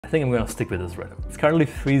think I'm gonna stick with this rhythm. It's currently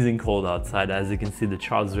freezing cold outside. As you can see, the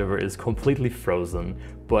Charles River is completely frozen,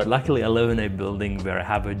 but luckily I live in a building where I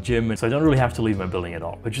have a gym, so I don't really have to leave my building at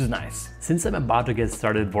all, which is nice. Since I'm about to get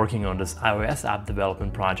started working on this iOS app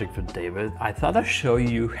development project with David, I thought I'd show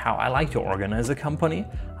you how I like to organize a company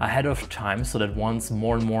ahead of time so that once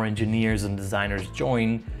more and more engineers and designers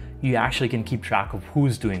join, you actually can keep track of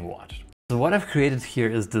who's doing what. So what I've created here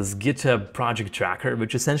is this GitHub project tracker,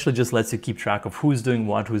 which essentially just lets you keep track of who's doing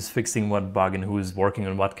what, who's fixing what bug, and who's working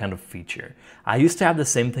on what kind of feature. I used to have the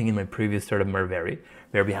same thing in my previous startup, Marveri,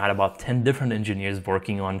 where we had about 10 different engineers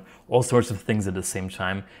working on all sorts of things at the same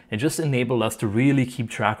time. It just enabled us to really keep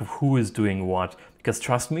track of who is doing what, because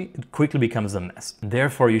trust me, it quickly becomes a mess.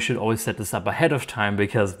 Therefore, you should always set this up ahead of time,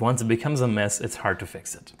 because once it becomes a mess, it's hard to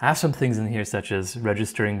fix it. I have some things in here such as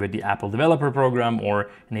registering with the Apple developer program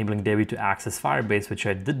or enabling David to access Firebase, which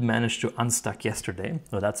I did manage to unstuck yesterday.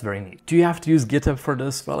 So that's very neat. Do you have to use GitHub for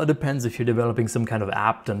this? Well, it depends. If you're developing some kind of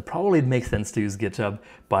app, then probably it makes sense to use GitHub.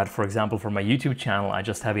 But for example, for my YouTube channel, I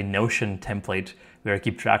just have a Notion template where I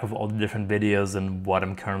keep track of all the different videos and what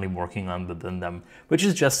I'm currently working on within them, which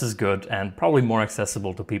is just as good and probably more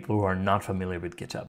accessible to people who are not familiar with GitHub.